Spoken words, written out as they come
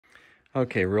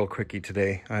Okay, real quickie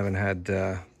today. I haven't had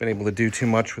been able to do too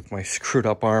much with my screwed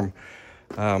up arm.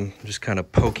 Just kind of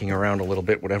poking around a little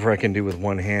bit. Whatever I can do with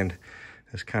one hand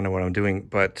is kind of what I'm doing.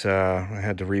 But I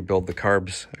had to rebuild the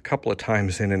carbs a couple of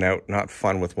times in and out. Not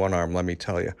fun with one arm, let me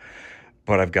tell you.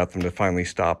 But I've got them to finally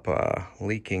stop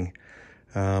leaking.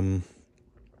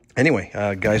 Anyway,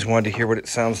 guys wanted to hear what it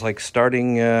sounds like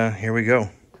starting. Here we go.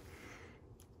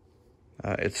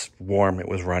 It's warm. It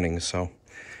was running, so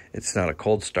it's not a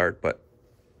cold start, but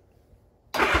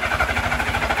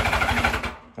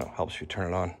helps you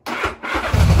turn it on.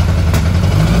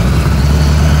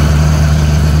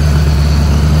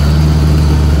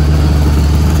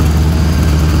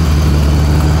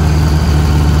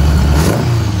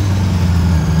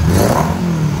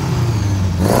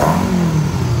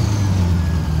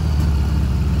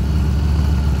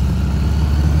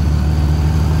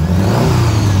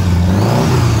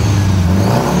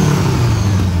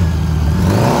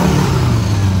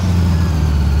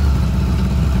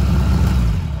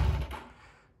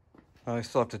 I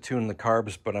still have to tune the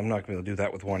carbs, but I'm not going to do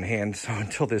that with one hand. So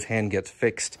until this hand gets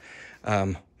fixed,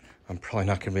 I'm probably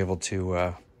not going to be able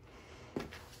to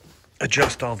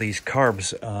adjust all these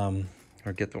carbs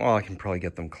or get them. Well, I can probably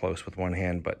get them close with one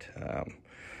hand, but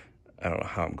I don't know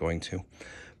how I'm going to.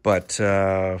 But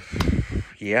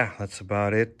yeah, that's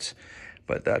about it.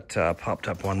 But that popped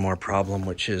up one more problem,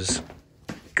 which is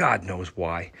God knows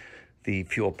why. The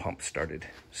fuel pump started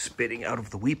spitting out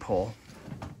of the weep hole,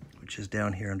 which is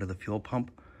down here under the fuel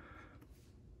pump.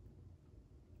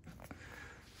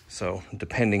 So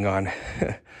depending on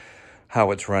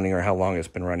how it's running or how long it's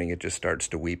been running, it just starts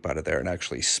to weep out of there and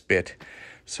actually spit.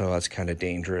 So that's kind of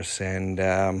dangerous. And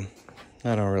I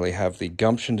don't really have the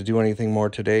gumption to do anything more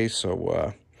today.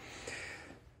 So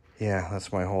yeah,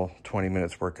 that's my whole 20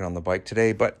 minutes working on the bike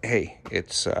today. But hey,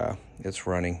 it's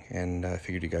running, and I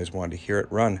figured you guys wanted to hear it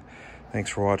run. Thanks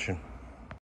for watching.